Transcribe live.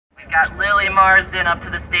Got Lily Marsden up to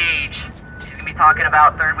the stage. She's going to be talking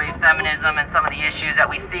about third wave feminism and some of the issues that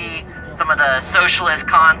we see, some of the socialist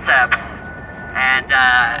concepts, and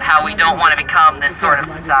how we don't want to become this sort of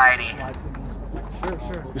society.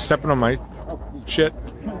 You're stepping on my shit.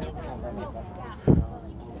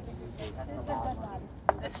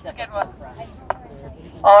 This is a good one.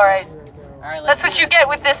 All right. That's what you get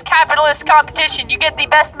with this capitalist competition. You get the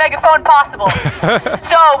best megaphone possible.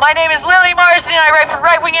 So, my name is Lily Marsden, and I write for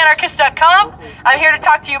rightwinganarchist.com. I'm here to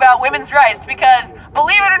talk to you about women's rights because,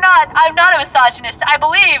 believe it or not, I'm not a misogynist. I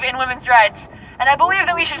believe in women's rights, and I believe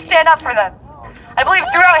that we should stand up for them. I believe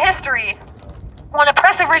throughout history, when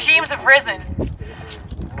oppressive regimes have risen,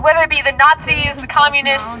 whether it be the Nazis, the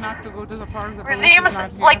communists, regimes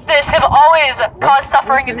like this have always caused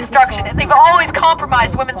suffering and destruction, and they've always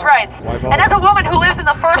compromised women's rights. And as a woman who lives in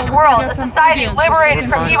the first world, a society liberated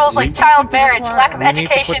from evils like child marriage, lack of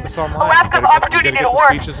education, a lack of opportunity to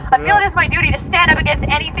work, I feel it is my duty to stand up against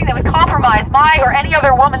anything that would compromise my or any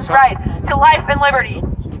other woman's right to life and liberty.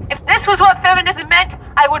 If this was what feminism meant,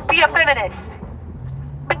 I would be a feminist.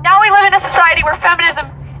 But now we live in a society where feminism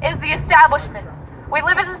is the establishment. We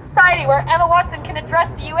live in a society where Emma Watson can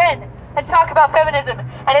address the UN and talk about feminism,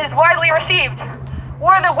 and it is widely received.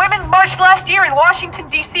 Where the Women's March last year in Washington,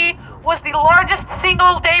 D.C. was the largest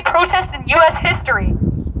single-day protest in U.S. history.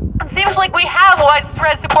 It seems like we have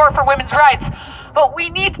widespread support for women's rights, but we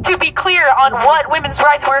need to be clear on what women's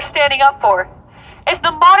rights we're standing up for. If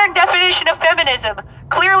the modern definition of feminism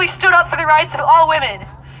clearly stood up for the rights of all women,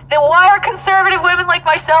 then why are conservative women like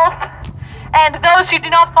myself and those who do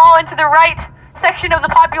not fall into the right section of the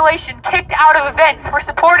population kicked out of events for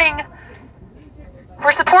supporting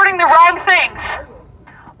the wrong things?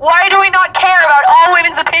 Why do we not care about all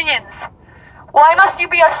women's opinions? Why must you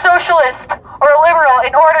be a socialist or a liberal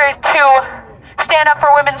in order to stand up for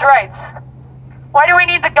women's rights? Why do we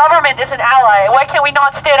need the government as an ally? Why can't we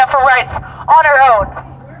not stand up for rights on our own?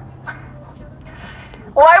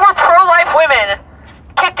 Why were pro-life women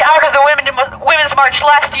kicked out of the Women's March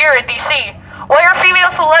last year in D.C.? Why are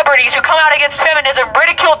female celebrities who come out against feminism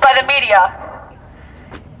ridiculed by the media?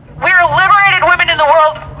 We are liberated women in the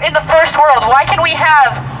world, in the first world. Why can we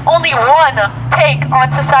have only one take on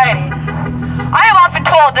society? I am often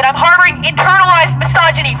told that I'm harboring internalized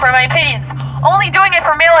misogyny for my opinions, only doing it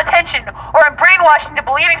for male attention, or I'm brainwashed into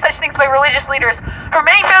believing such things by religious leaders. For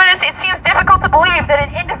many feminists, it seems difficult to believe that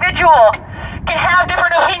an individual can have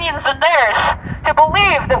different opinions than theirs, to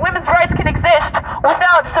believe that women's rights can exist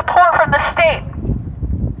without support from the state.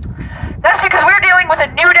 That's because we're dealing with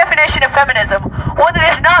a new definition of feminism, one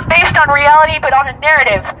that is not based on reality but on a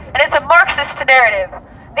narrative, and it's a Marxist narrative.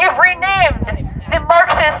 They've renamed the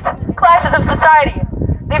Marxist classes of society.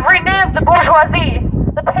 They've renamed the bourgeoisie,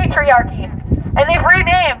 the patriarchy, and they've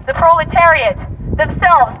renamed the proletariat,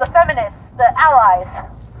 themselves, the feminists, the allies.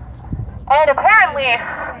 And apparently,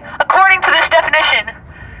 according to this definition,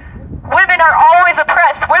 women are always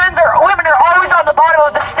oppressed. Women are always on the bottom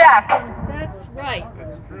of the stack. That's right.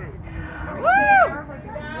 Woo!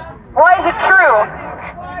 Why is it true?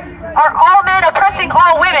 Are all men oppressing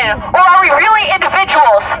all women, or are we really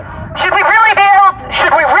individuals? Should we really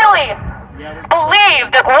believe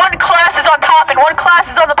that one class is on top and one class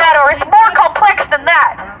is on the bottom, or is it more complex than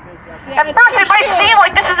that? At first, it might seem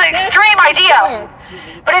like this is an extreme idea,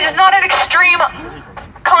 but it is not an extreme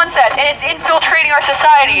concept, and it's infiltrating our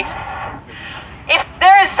society. If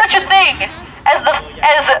there is such a thing as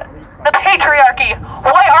the patriarchy,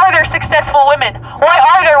 why are there successful women? Why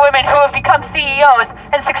are there women who have become CEOs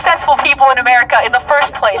and successful people in America in the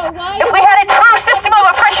first place? If we had a true system of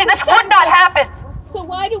oppression, this would not happen. So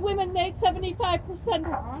why do women make 75%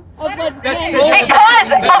 of what men make? Because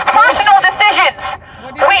of personal decisions.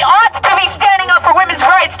 We ought to be standing up for women's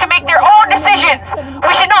rights to make their own decisions.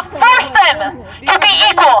 We should not force them to be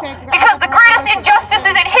equal, because the greatest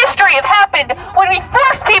injustices in history have happened when we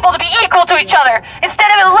force people to be equal to each other instead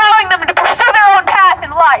of allowing them to pursue their own path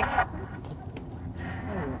in life.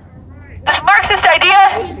 This Marxist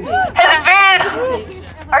idea has invaded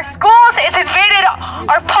our schools, it's invaded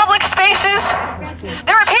our public spaces.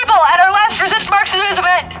 There were people at our last Resist Marxism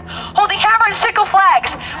event holding hammer and sickle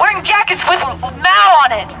flags, wearing jackets with Mao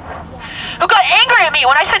on it, who got angry at me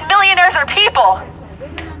when I said millionaires are people.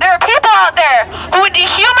 There are people out there who would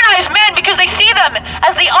dehumanize men because they see them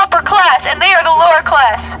as the upper class and they are the lower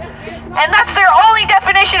class. And that's their only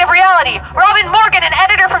definition of reality. Robin Morgan, an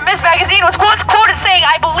editor from Ms. Magazine, was once quoted saying,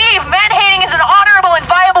 "I believe man-hating is an honorable and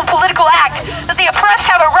viable political act, that the oppressed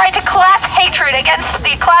have a right to class hatred against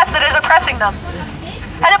the class that is oppressing them."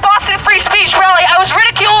 At a Boston Free Speech rally, I was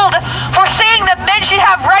ridiculed for saying that men should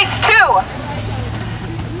have rights too.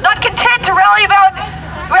 Not content to rally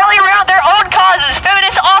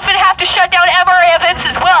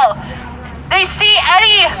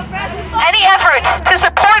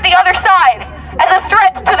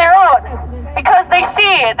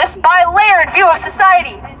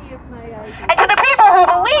And to the people who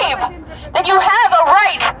believe that you have a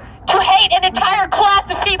right to hate an entire class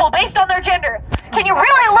of people based on their gender, can you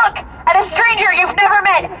really look at a stranger you've never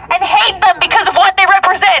met and hate them because of what they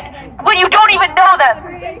represent when you don't even know them?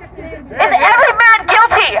 Is every man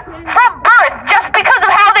guilty from birth just because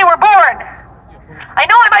of how they were born? I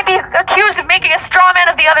know I might be accused of making a straw man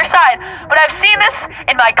of the other side, but I've seen this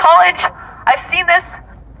in my college. I've seen this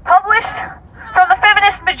published from the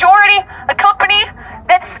feminist majority, a company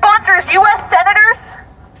that sponsors U.S. senators.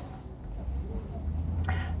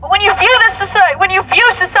 When you view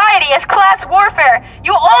society as class warfare,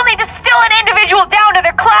 you only distill an individual down to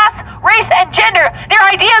their class, race, and gender. Their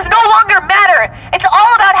ideas no longer matter. It's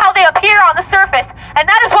all about how they appear on the surface. And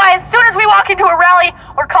that is why as soon as we walk into a rally,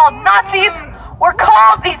 we're called Nazis. We're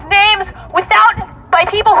called these names by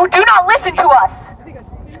people who do not listen to us.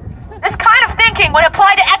 This kind of thinking, when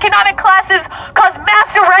applied to economic classes, caused mass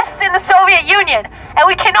arrests in the Soviet Union. And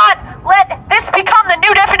we cannot let this become the new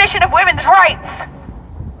definition of women's rights.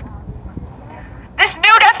 This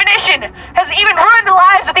new definition has even ruined the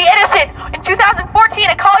lives of the innocent. In 2014,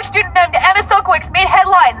 a college student named Emma Silkowicz made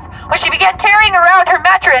headlines when she began carrying around her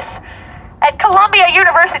mattress at Columbia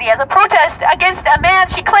University as a protest against a man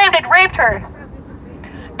she claimed had raped her.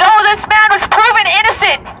 Though this man was proven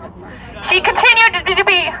innocent, she continued to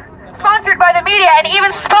be sponsored by the media and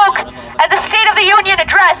even spoke at the State of the Union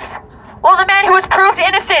address, while the man who was proved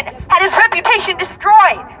innocent had his reputation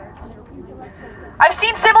destroyed. I've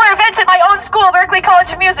seen similar events at my own school, Berklee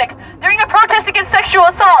College of Music. During a protest against sexual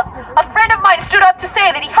assault, a friend of mine stood up to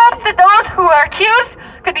say that he hoped that those who are accused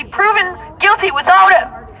could be proven guilty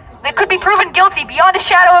beyond a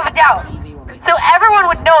shadow of a doubt. So everyone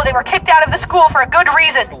would know they were kicked out of the school for a good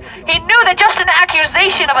reason. He knew that just an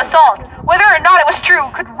accusation of assault, whether or not it was true,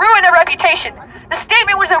 could ruin a reputation. The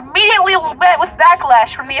statement was immediately met with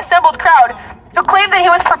backlash from the assembled crowd, who claimed that he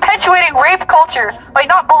was perpetuating rape culture by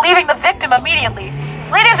not believing the victim immediately.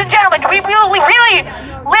 Ladies and gentlemen, do we really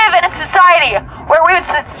live in a society where we would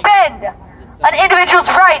suspend an individual's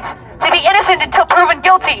right to be innocent until proven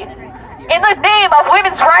guilty in the name of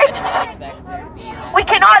women's rights? We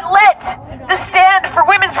cannot let the stand for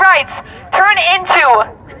women's rights turn into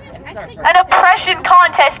an oppression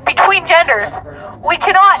contest between genders. We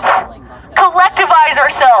cannot collectivize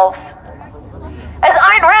ourselves. As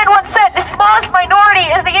Ayn Rand once said, the smallest minority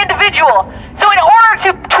is the individual. So in order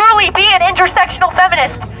to truly be an intersectional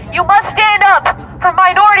feminist, you must stand up for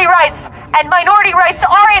minority rights, and minority rights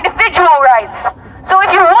are individual rights. So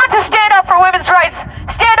if you want to stand up for women's rights,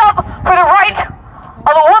 stand up for the right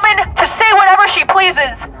of a woman to say whatever she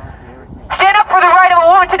pleases. Stand up for the right of a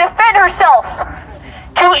woman to defend herself,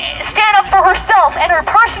 to stand up for herself and her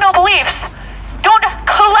personal beliefs. Don't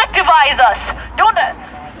collectivize us. Don't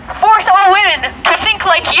force all women to think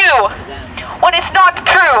like you when it's not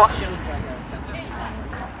true.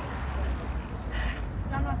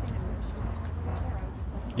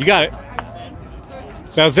 You got it.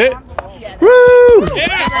 That was it? Woo! Yeah.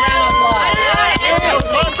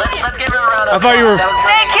 Let's give her a round of applause. I thought you were.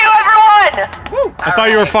 Thank you, everyone! I thought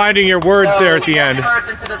you were finding your words there at the end.